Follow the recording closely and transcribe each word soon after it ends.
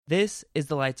This is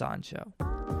The Lights On Show.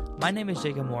 My name is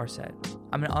Jacob Morset.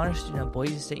 I'm an honor student at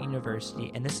Boise State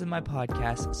University, and this is my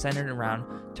podcast centered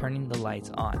around turning the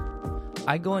lights on.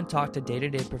 I go and talk to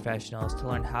day-to-day professionals to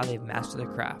learn how they've mastered their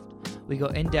craft. We go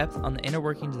in-depth on the inner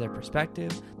workings of their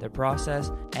perspective, their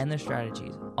process, and their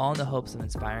strategies, all in the hopes of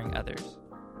inspiring others.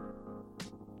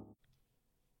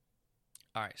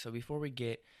 All right, so before we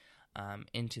get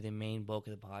into the main bulk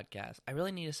of the podcast, I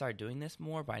really need to start doing this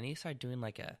more, but I need to start doing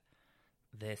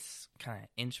this kind of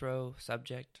intro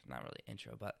subject. Not really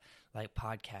intro, but like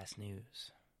podcast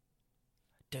news.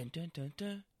 Dun dun dun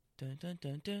dun dun dun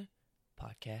dun dun.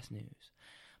 Podcast news.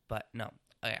 But no,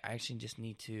 I actually just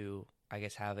need to, I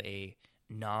guess, have a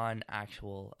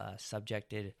non-actual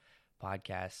subjected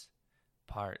podcast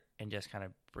part and just kind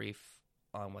of brief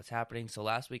on what's happening. So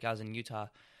last week I was in Utah,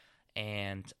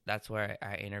 and that's where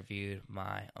I interviewed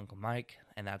my Uncle Mike,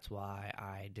 and that's why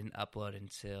I didn't upload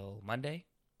until Monday.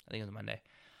 I think it was Monday.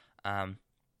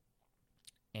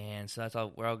 And so that's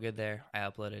all. We're all good there. I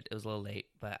uploaded. It was a little late,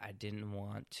 but I didn't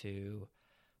want to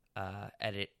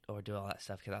edit or do all that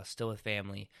stuff because I was still with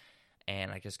family,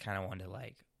 and I just kind of wanted to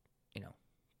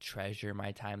treasure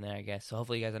my time there, I guess. So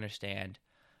hopefully you guys understand.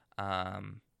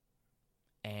 And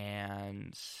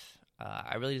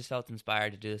I really just felt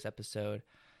inspired to do this episode.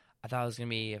 I thought it was going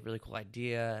to be a really cool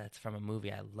idea. It's from a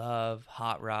movie I love,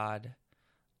 Hot Rod.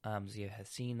 If you have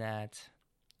seen that,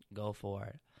 go for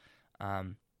it.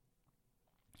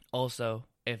 Also,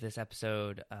 if you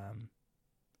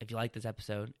like this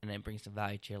episode and it brings some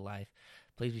value to your life,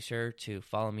 please be sure to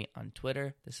follow me on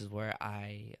Twitter. This is where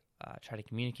I try to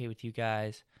communicate with you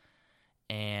guys.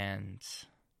 And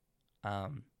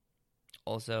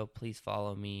also, please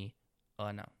follow me.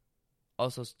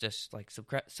 Also, just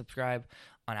subscribe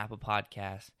on Apple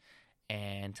Podcasts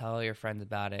and tell your friends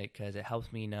about it because it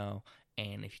helps me know.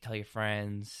 And if you tell your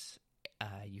friends,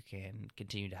 you can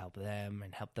continue to help them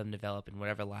and help them develop in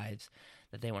whatever lives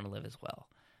that they want to live as well.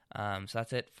 So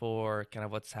that's it for kind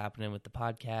of what's happening with the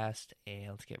podcast, and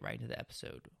let's get right into the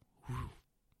episode. Whew.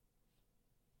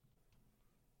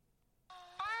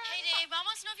 Hey, Dave, Mom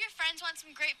wants to know if your friends want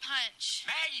some great punch.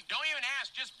 Maggie, don't even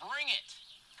ask. Just bring it.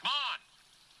 Come on.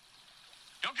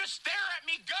 Don't just stare at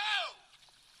me. Go!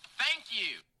 Thank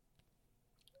you.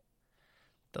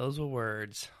 Those were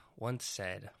words once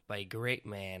said by a great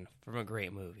man from a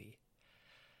great movie.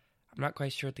 I'm not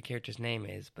quite sure what the character's name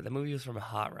is, but the movie was from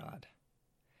Hot Rod.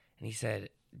 And he said,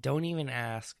 don't even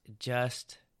ask,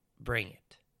 just bring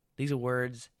it. These are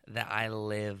words that I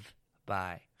live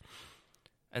by.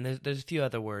 And there's a few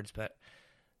other words, but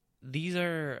these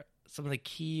are some of the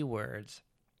key words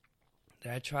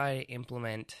that I try to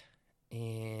implement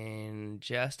in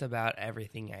just about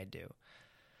everything I do.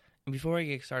 And before I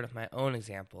get started with my own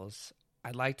examples,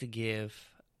 I'd like to give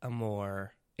a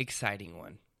more exciting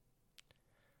one.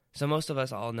 So most of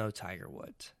us all know Tiger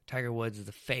Woods. Tiger Woods is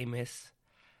a famous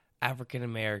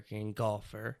African-American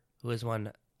golfer who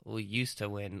used to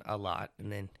win a lot,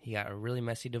 and then he got a really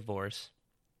messy divorce,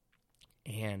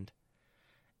 and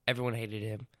everyone hated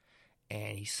him,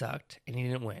 and he sucked, and he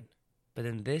didn't win. But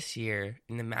then this year,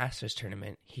 in the Masters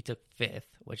tournament, he took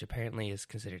 5th, which apparently is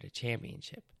considered a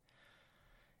championship.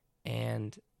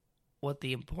 And what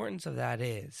the importance of that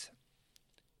is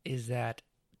that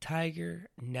Tiger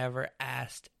never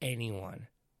asked anyone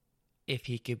if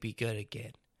he could be good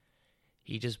again.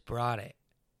 He just brought it.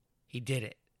 He did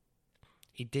it.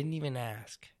 He didn't even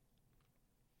ask.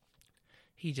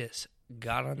 He just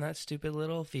got on that stupid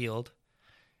little field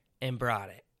and brought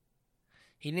it.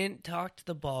 He didn't talk to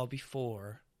the ball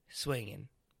before swinging,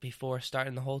 before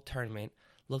starting the whole tournament,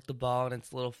 looked the ball in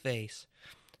its little face,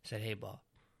 said, hey, ball,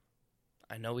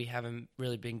 I know we haven't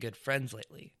really been good friends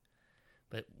lately,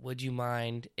 but would you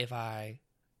mind if I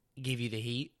give you the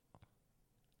heat?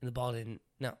 And the ball didn't.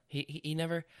 No, he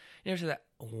never said that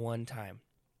one time.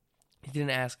 He didn't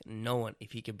ask no one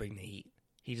if he could bring the heat.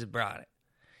 He just brought it.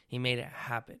 He made it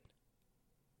happen.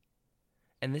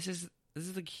 And this is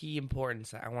the key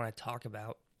importance that I want to talk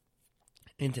about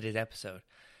in today's episode.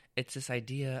 It's this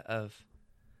idea of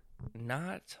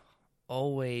not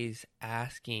always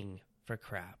asking for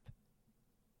crap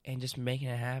and just making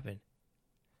it happen.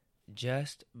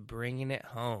 Just bringing it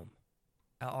home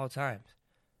at all times.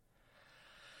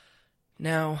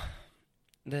 Now,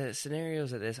 the scenarios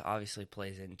that this obviously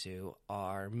plays into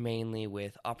are mainly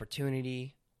with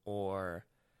opportunity or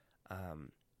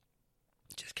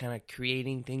just kind of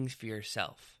creating things for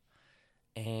yourself.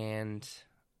 And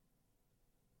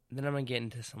then I'm going to get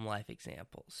into some life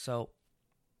examples. So,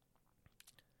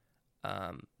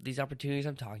 these opportunities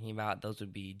I'm talking about, those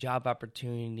would be job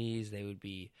opportunities, they would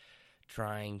be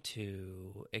trying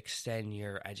to extend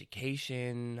your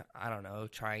education, I don't know,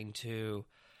 trying to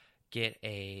get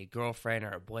a girlfriend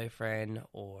or a boyfriend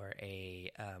or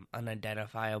a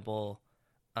unidentifiable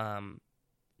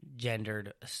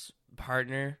gendered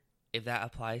partner, if that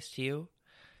applies to you.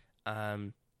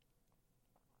 And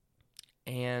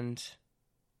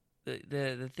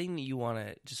the thing that you want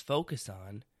to just focus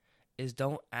on is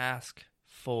don't ask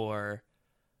for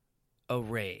a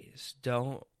raise.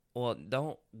 Don't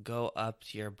go up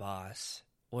to your boss.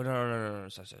 Well, no.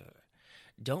 Sorry.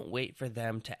 Don't wait for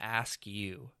them to ask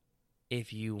you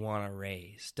if you want a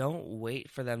raise. Don't wait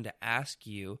for them to ask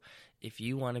you if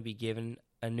you want to be given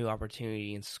a new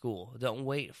opportunity in school. Don't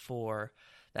wait for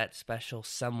that special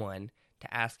someone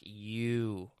to ask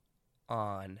you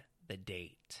on the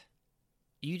date.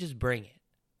 You just bring it.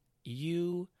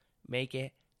 You make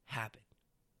it happen.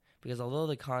 Because although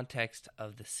the context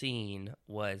of the scene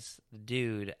was the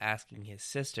dude asking his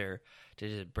sister to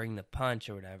just bring the punch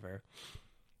or whatever,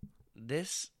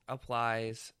 this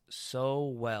applies so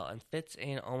well and fits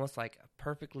in almost like a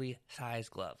perfectly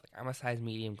sized glove. Like I'm a size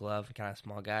medium glove, kind of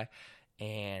small guy,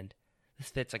 and this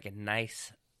fits like a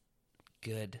nice,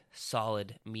 good,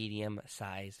 solid,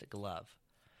 medium-sized glove.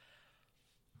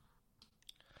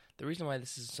 The reason why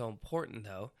this is so important,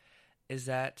 though, is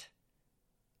that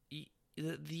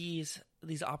these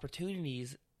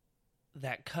opportunities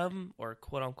that come, or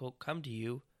quote-unquote come to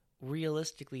you,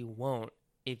 realistically won't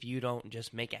if you don't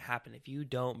just make it happen, if you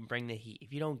don't bring the heat,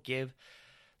 if you don't give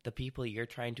the people you're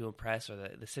trying to impress or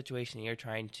the situation you're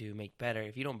trying to make better,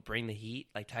 if you don't bring the heat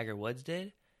like Tiger Woods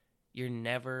did, you're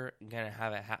never going to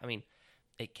have it happen. I mean,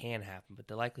 it can happen, but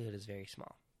the likelihood is very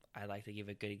small. I'd like to give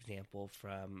a good example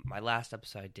from my last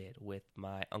episode I did with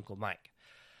my Uncle Mike.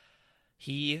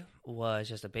 He was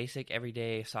just a basic,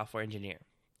 everyday software engineer,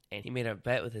 and he made a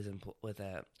bet with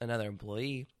another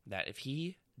employee that if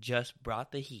he just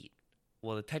brought the heat,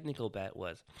 well, the technical bet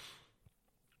was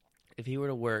if he were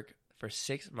to work for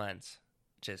 6 months,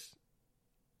 just,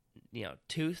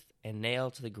 tooth and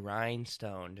nail to the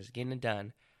grindstone, just getting it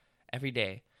done every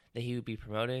day, that he would be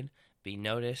promoted, be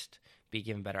noticed, be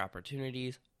given better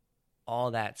opportunities,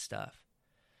 all that stuff.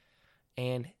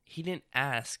 And he didn't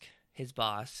ask his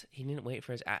boss. He didn't wait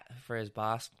for his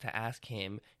boss to ask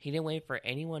him. He didn't wait for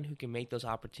anyone who can make those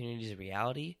opportunities a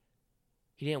reality.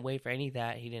 He didn't wait for any of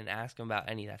that. He didn't ask him about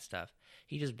any of that stuff.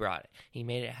 He just brought it. He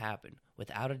made it happen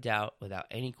without a doubt, without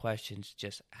any questions,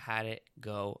 just had it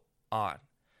go on.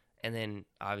 And then,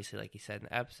 obviously, like he said in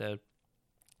the episode,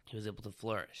 he was able to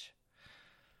flourish.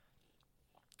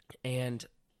 And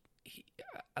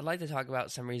I'd like to talk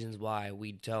about some reasons why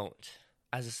we don't,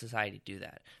 as a society, do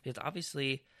that. Because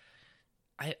obviously,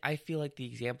 I feel like the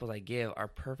examples I give are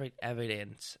perfect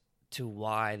evidence to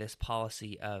why this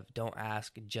policy of don't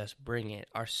ask, just bring it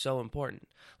are so important.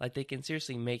 Like, they can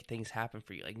seriously make things happen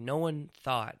for you. Like, no one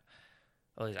thought,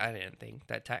 at least I didn't think,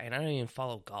 and I don't even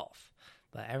follow golf,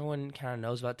 but everyone kind of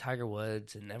knows about Tiger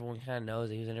Woods, and everyone kind of knows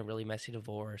that he was in a really messy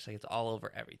divorce. Like, it's all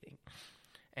over everything.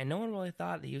 And no one really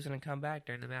thought that he was going to come back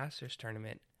during the Masters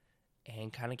tournament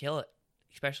and kind of kill it,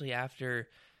 especially after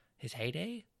his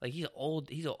heyday. Like, he's old.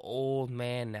 He's an old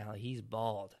man now. He's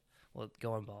bald. Well,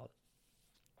 going bald.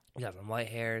 He got some white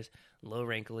hairs, a little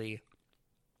wrinkly,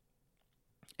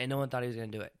 and no one thought he was going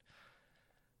to do it.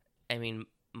 I mean,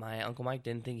 my Uncle Mike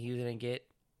didn't think he was going to get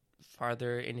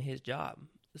farther in his job.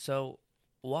 So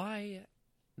why,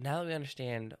 now that we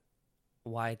understand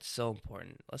why it's so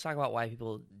important, let's talk about why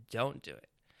people don't do it.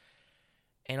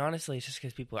 And honestly, it's just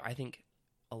because I think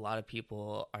a lot of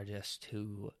people are just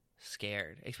too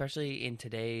scared, especially in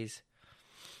today's,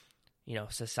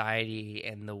 society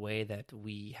and the way that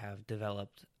we have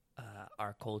developed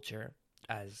our culture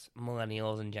as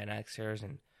millennials and Gen Xers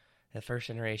and the first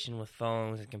generation with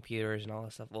phones and computers and all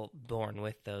that stuff, well, born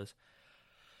with those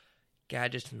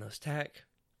gadgets and those tech.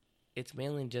 It's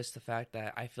mainly just the fact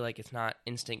that I feel like it's not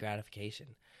instant gratification.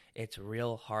 It's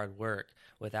real hard work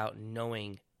without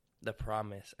knowing the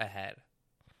promise ahead.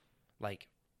 Like,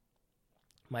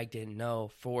 Mike didn't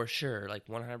know for sure, like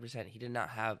 100%, he did not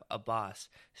have a boss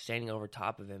standing over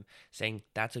top of him saying,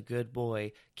 that's a good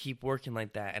boy, keep working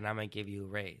like that, and I'm going to give you a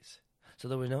raise. So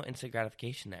there was no instant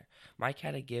gratification there. Mike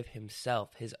had to give himself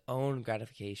his own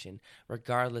gratification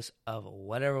regardless of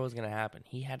whatever was going to happen.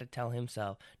 He had to tell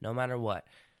himself, no matter what,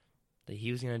 that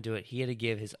he was going to do it. He had to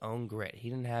give his own grit. He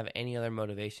didn't have any other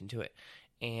motivation to it.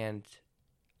 And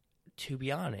to be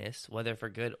honest, whether for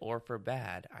good or for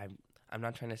bad, I'm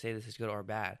not trying to say this is good or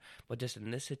bad, but just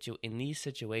in these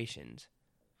situations,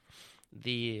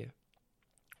 the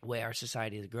way our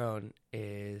society has grown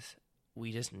is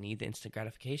we just need the instant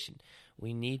gratification.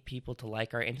 We need people to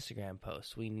like our Instagram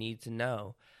posts. We need to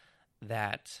know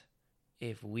that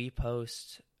if we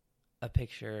post a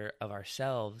picture of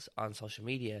ourselves on social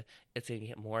media, it's going to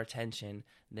get more attention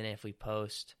than if we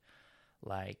post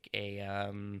like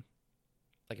a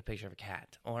picture of a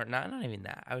cat, or not even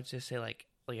that. I would just say like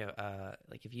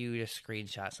if you just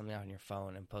screenshot something on your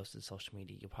phone and post it to social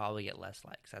media, you'll probably get less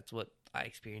likes. That's what I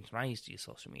experienced when I used to use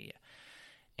social media.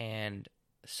 And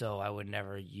so I would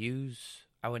never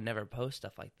post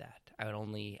stuff like that. I would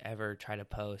only ever try to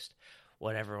post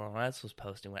what everyone else was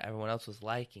posting, what everyone else was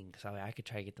liking, so I could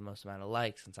try to get the most amount of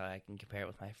likes, and so I can compare it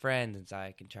with my friends, and so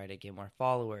I can try to get more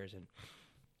followers.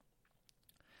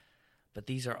 But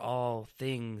these are all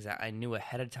things that I knew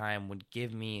ahead of time would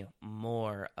give me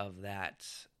more of that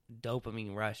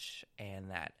dopamine rush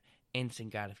and that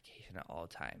instant gratification at all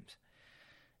times.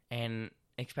 And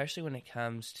especially when it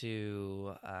comes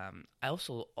to, I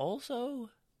also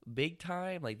big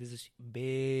time, like this is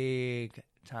big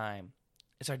time,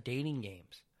 it's our dating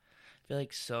games. I feel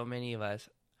like so many of us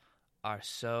are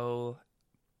so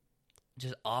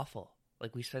just awful.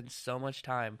 Like we spend so much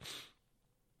time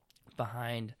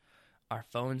behind our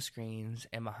phone screens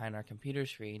and behind our computer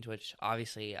screens, which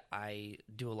obviously I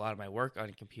do a lot of my work on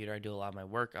a computer. I do a lot of my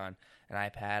work on an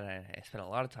iPad, and I spend a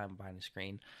lot of time behind the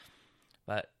screen.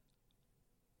 But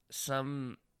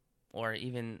some, or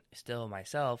even still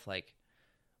myself, like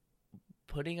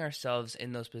putting ourselves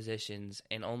in those positions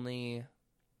and only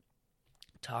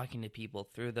talking to people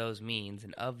through those means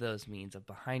and of those means of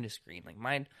behind a screen. Like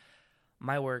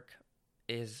my work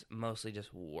is mostly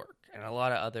just work, and a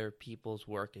lot of other people's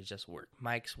work is just work.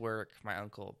 Mike's work, my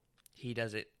uncle, he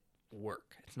does it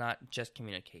work. It's not just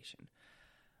communication.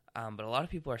 But a lot of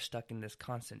people are stuck in this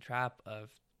constant trap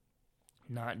of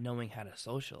not knowing how to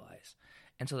socialize.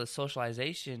 And so the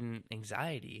socialization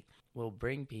anxiety will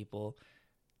bring people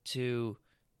to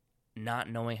not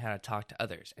knowing how to talk to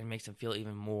others, and makes them feel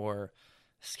even more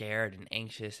scared and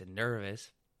anxious and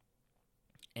nervous.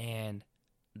 And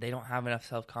they don't have enough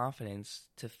self-confidence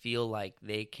to feel like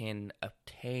they can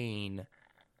obtain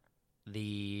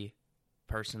the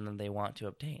person that they want to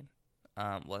obtain.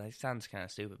 Well, that sounds kind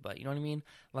of stupid, but you know what I mean?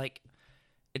 Like,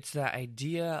 it's the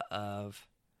idea of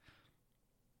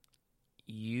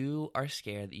you are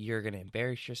scared that you're going to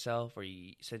embarrass yourself, or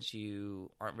since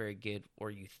you aren't very good, or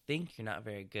you think you're not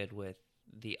very good with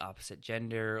the opposite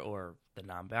gender or the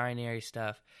non-binary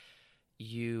stuff,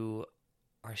 you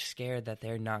are scared that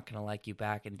they're not going to like you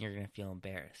back and you're going to feel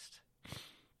embarrassed.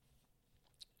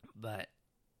 But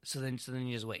so then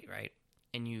you just wait, right?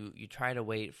 And you try to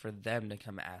wait for them to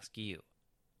come ask you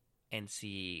and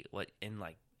see what, and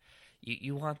like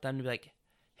you want them to be like,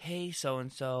 hey,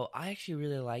 so-and-so, I actually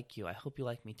really like you. I hope you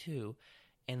like me too.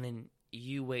 And then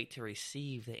you wait to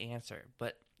receive the answer.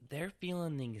 But they're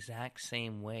feeling the exact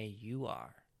same way you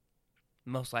are,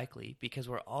 most likely, because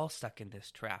we're all stuck in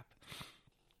this trap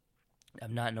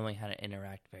of not knowing how to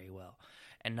interact very well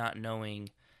and not knowing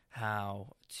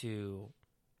how to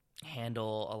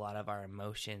handle a lot of our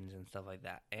emotions and stuff like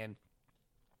that. And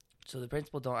so the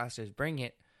principle, don't ask, just bring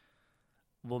it,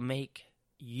 will make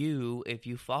you, if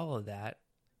you follow that,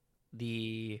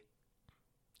 the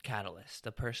catalyst,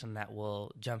 the person that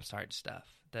will jumpstart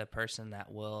stuff, the person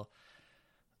that will,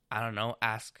 I don't know,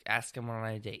 ask them on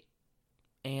a date.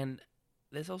 And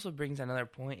this also brings another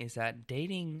point, is that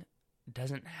dating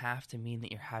doesn't have to mean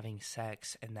that you're having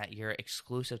sex and that you're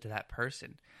exclusive to that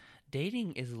person.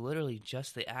 Dating is literally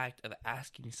just the act of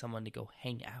asking someone to go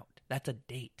hang out. That's a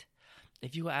date.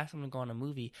 If you ask someone to go on a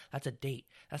movie, that's a date.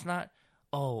 That's not,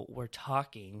 oh, we're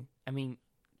talking. I mean,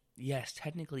 yes,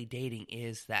 technically dating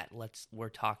is that we're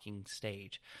talking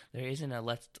stage. There isn't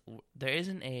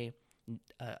a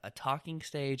talking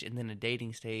stage and then a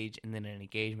dating stage and then an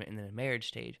engagement and then a marriage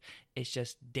stage. It's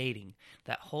just dating.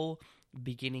 That whole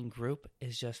beginning group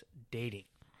is just dating.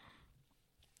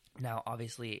 Now,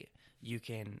 obviously, you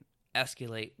can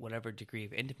escalate whatever degree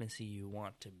of intimacy you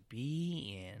want to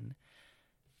be in,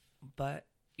 but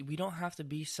we don't have to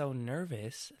be so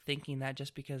nervous thinking that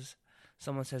just because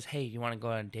someone says, hey, you want to go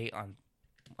on a date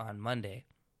on Monday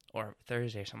or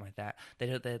Thursday or something like that,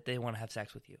 they want to have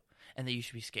sex with you, and that you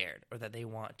should be scared, or that they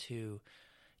want to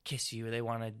kiss you, or they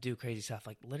want to do crazy stuff.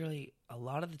 Like, literally, a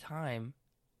lot of the time,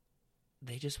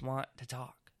 they just want to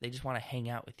talk. They just want to hang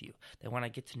out with you. They want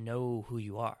to get to know who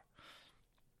you are.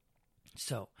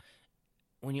 So,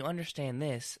 when you understand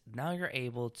this, now you're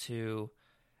able to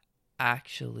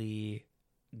actually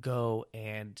go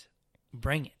and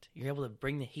bring it. You're able to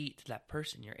bring the heat to that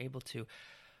person. You're able to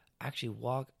actually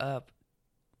walk up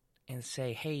and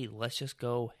say, hey, let's just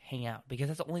go hang out. Because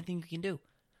that's the only thing you can do.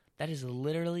 That is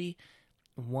literally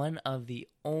one of the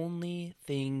only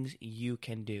things you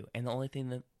can do. And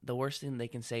the worst thing they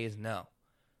can say is no.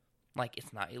 Like,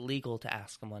 it's not illegal to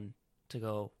ask someone to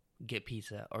go get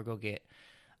pizza or go get,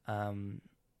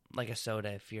 like a soda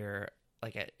if you're,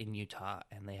 like, in Utah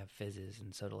and they have Fizzes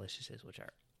and Sodaliciouses, which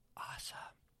are awesome.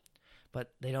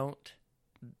 But they don't,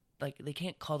 like, they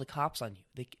can't call the cops on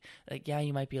you. Like, yeah,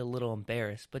 you might be a little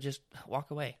embarrassed, but just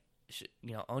walk away.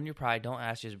 Own your pride. Don't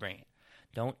ask, just bring it.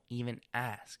 Don't even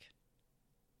ask.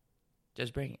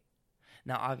 Just bring it.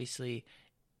 Now, obviously,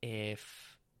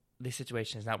 if this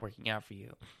situation is not working out for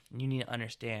you, you need to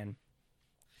understand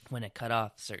when it cut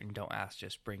off certain don't ask,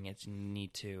 just bring it. You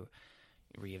need to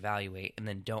reevaluate, and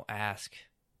then don't ask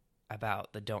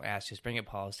about the don't ask, just bring it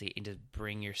policy, and just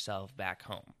bring yourself back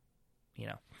home,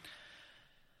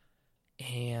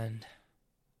 And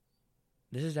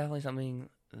this is definitely something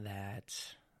that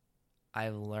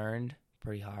I've learned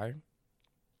pretty hard.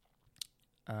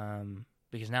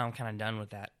 Because now I'm kind of done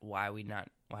with that. Why do we not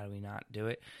do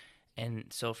it? And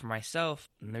so for myself,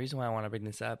 and the reason why I want to bring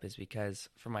this up is because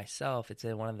for myself, it's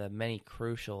one of the many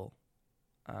crucial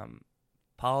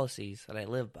policies that I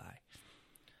live by.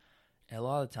 And a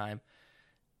lot of the time,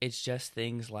 it's just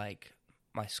things like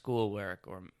my schoolwork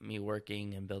or me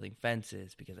working and building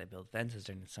fences, because I build fences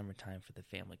during the summertime for the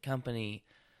family company.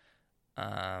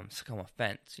 Sakoma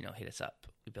Fence, hit us up.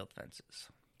 We build fences.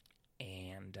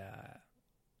 And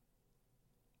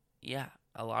yeah,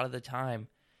 a lot of the time,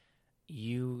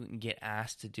 you get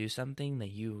asked to do something that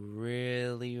you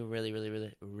really, really, really,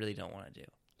 really, really don't want to do.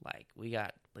 Like,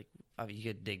 you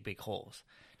could dig big holes,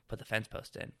 put the fence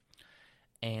post in.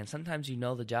 And sometimes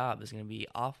the job is going to be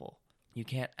awful. You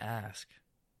can't ask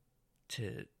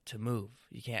to move.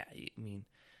 You can't,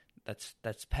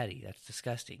 that's petty. That's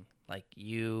disgusting. Like,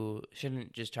 you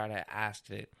shouldn't just try to ask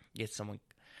to get someone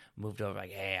moved over.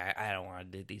 Like, hey, I don't want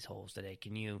to dig these holes today.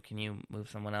 Can you move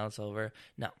someone else over?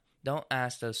 No. Don't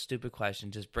ask those stupid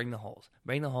questions. Just bring the holes.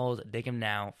 Bring the holes, dig them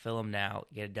now, fill them now,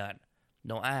 get it done.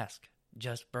 Don't ask.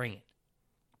 Just bring it.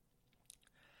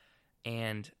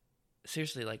 And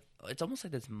seriously, like, it's almost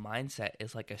like this mindset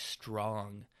is like it's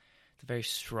a very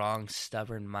strong,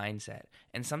 stubborn mindset.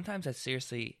 And sometimes that's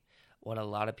seriously what a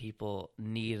lot of people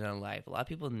need in life. A lot of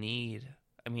people need,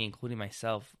 including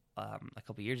myself, a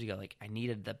couple years ago, like, I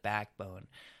needed the backbone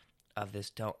of this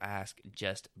don't ask,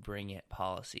 just bring it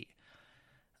policy.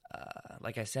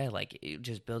 Like I said,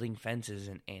 just building fences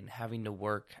and having to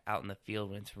work out in the field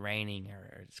when it's raining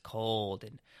or it's cold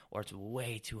or it's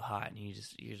way too hot and you're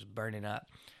just burning up.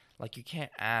 Like, you can't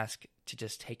ask to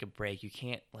just take a break.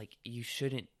 You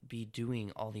shouldn't be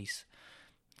doing all these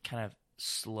kind of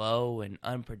slow and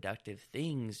unproductive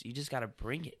things. You just got to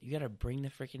bring it. You got to bring the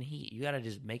freaking heat. You got to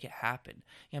just make it happen.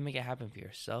 You got to make it happen for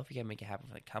yourself. You got to make it happen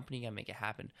for the company. You got to make it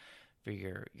happen for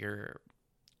your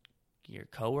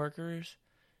coworkers.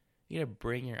 You got to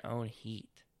bring your own heat.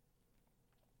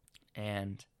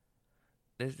 And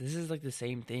this is like the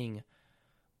same thing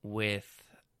with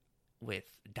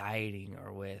dieting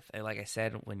or with, like I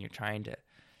said, when you're trying to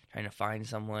find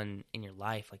someone in your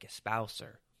life, like a spouse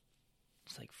or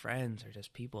it's like friends or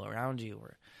just people around you,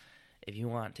 or if you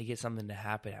want to get something to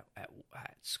happen at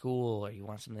school, or you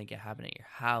want something to happen at your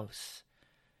house,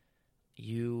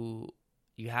 you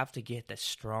have to get the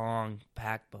strong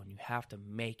backbone. You have to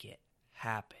make it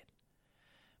happen.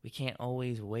 We can't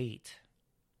always wait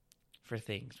for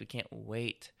things. We can't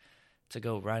wait to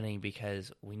go running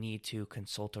because we need to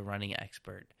consult a running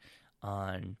expert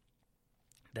on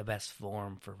the best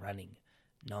form for running.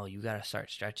 No, you got to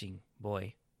start stretching,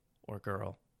 boy or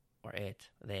girl or it,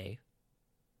 they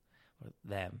or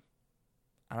them.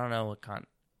 I don't know what the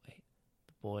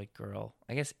boy, girl.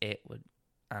 I guess it would,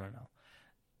 I don't know.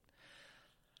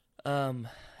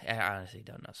 I honestly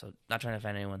don't know. So not trying to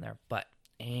offend anyone there, but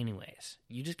anyways,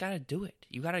 you just got to do it.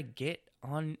 You got to get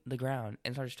on the ground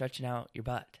and start stretching out your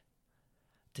butt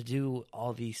to do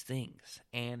all these things.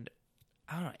 And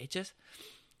I don't know, it just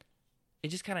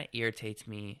kind of irritates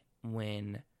me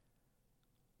when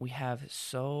you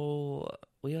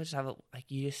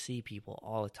just see people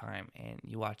all the time, and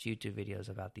you watch YouTube videos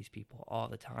about these people all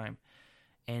the time,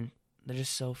 and they're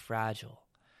just so fragile.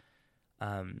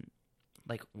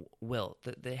 Like will,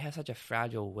 they have such a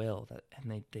fragile will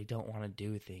and they don't want to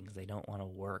do things. They don't want to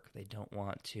work. They don't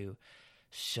want to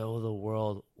show the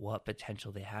world what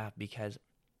potential they have, because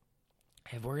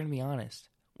if we're going to be honest,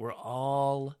 we're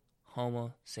all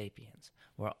Homo sapiens.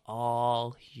 We're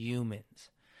all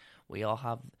humans. We all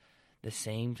have the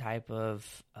same type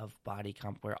of body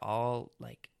comp. We're all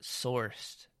like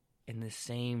sourced in the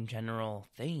same general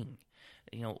thing.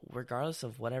 Regardless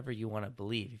of whatever you want to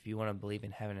believe. If you want to believe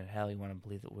in heaven and hell, you want to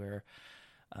believe that we're,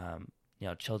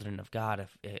 children of God.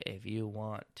 If you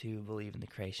want to believe in the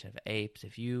creation of apes,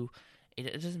 if you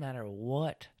It doesn't matter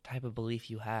what type of belief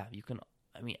you have.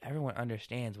 Everyone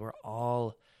understands we're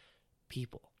all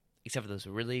people, except for those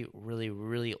really, really,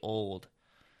 really old,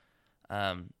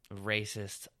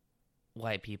 racist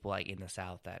white people like in the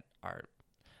South that are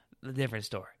a different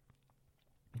story.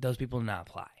 Those people do not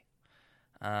apply.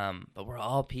 But we're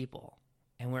all people,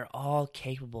 and we're all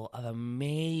capable of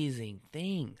amazing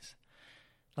things.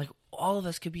 Like, all of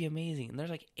us could be amazing. And there's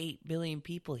like 8 billion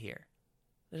people here.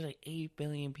 There's like 8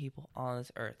 billion people on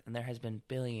this earth, and there has been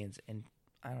billions, and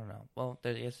I don't know. Well,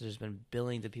 there's been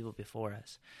billions of people before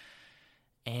us.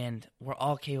 And we're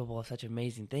all capable of such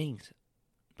amazing things.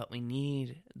 But we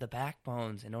need the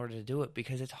backbones in order to do it,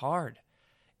 because it's hard.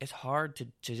 It's hard to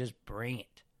just bring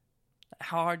it.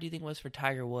 How hard do you think it was for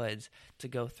Tiger Woods to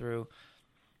go through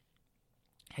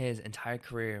his entire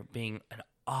career being an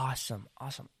awesome,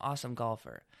 awesome, awesome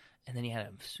golfer? And then he had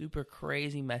a super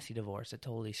crazy, messy divorce that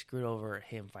totally screwed over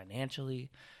him financially.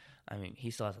 I mean,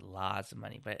 he still has lots of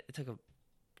money, but it took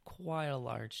quite a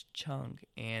large chunk.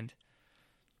 And,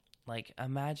 like,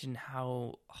 imagine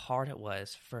how hard it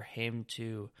was for him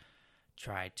to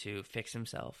try to fix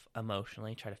himself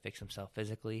emotionally, try to fix himself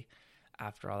physically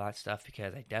after all that stuff,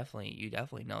 because you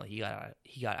definitely know he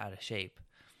got out of shape.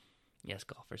 Yes,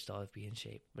 golfers still have to be in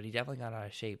shape, but he definitely got out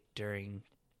of shape during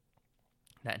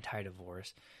that entire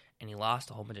divorce, and he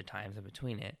lost a whole bunch of times in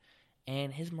between it,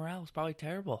 and his morale was probably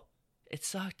terrible. It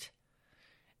sucked,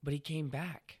 but he came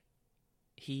back.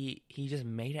 He just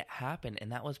made it happen,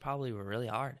 and that was probably really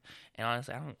hard. And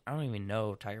honestly, I don't even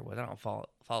know Tiger Woods. I don't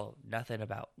follow nothing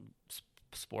about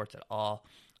sports at all.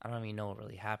 I don't even know what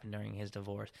really happened during his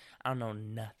divorce. I don't know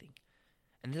nothing.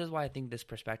 And this is why I think this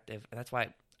perspective, that's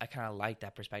why I kind of like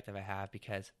that perspective I have,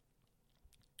 because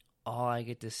all I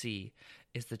get to see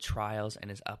is the trials and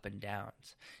his up and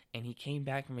downs. And he came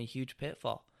back from a huge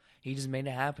pitfall. He just made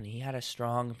it happen. He had a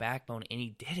strong backbone, and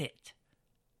he did it.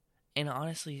 And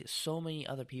honestly, so many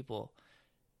other people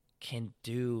can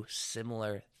do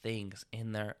similar things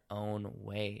in their own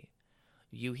way.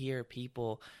 You hear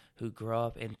people who grow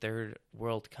up in third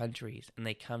world countries and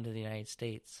they come to the United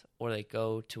States, or they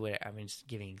go to it. I'm just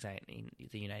giving example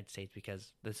the United States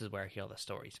because this is where I hear all the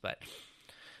stories. But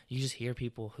you just hear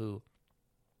people who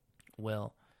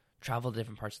will travel to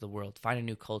different parts of the world, find a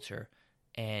new culture,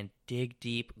 and dig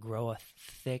deep, grow a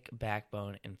thick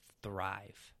backbone, and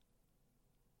thrive.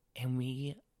 And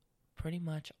we pretty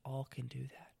much all can do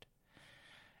that.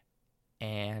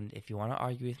 And if you want to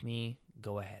argue with me,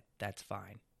 go ahead. That's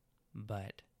fine.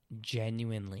 But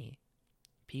genuinely,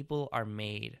 people are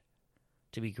made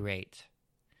to be great.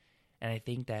 And I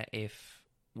think that if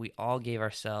we all gave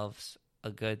ourselves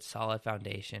a good, solid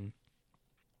foundation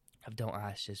of don't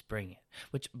ask, just bring it.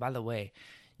 Which, by the way,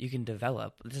 you can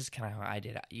develop. This is kind of how I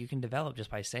did it. You can develop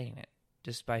just by saying it.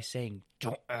 Just by saying,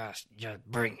 don't ask, just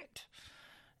bring it.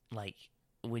 Like,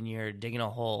 when you're digging a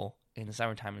hole in the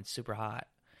summertime, it's super hot,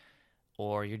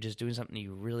 or you're just doing something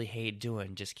you really hate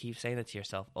doing, just keep saying that to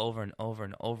yourself over and over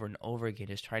and over and over again.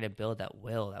 Just trying to build that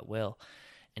will,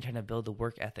 and trying to build the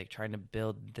work ethic, trying to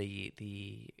build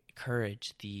the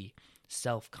courage, the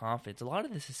self-confidence. A lot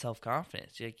of this is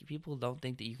self-confidence. Like, people don't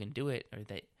think that you can do it, or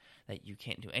that you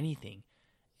can't do anything,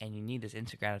 and you need this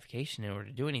instant gratification in order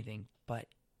to do anything, but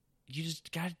you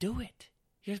just gotta do it.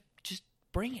 You just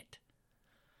bring it.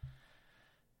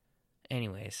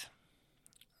 Anyways,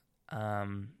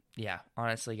 yeah,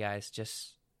 honestly, guys,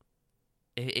 just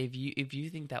if you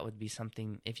think that would be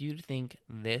something, if you think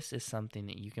this is something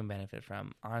that you can benefit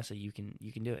from, honestly, you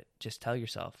can do it. Just tell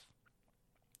yourself,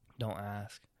 don't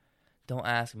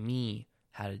ask me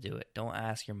how to do it. Don't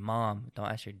ask your mom. Don't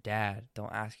ask your dad.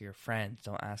 Don't ask your friends.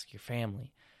 Don't ask your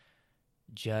family.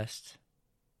 Just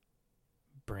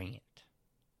bring it.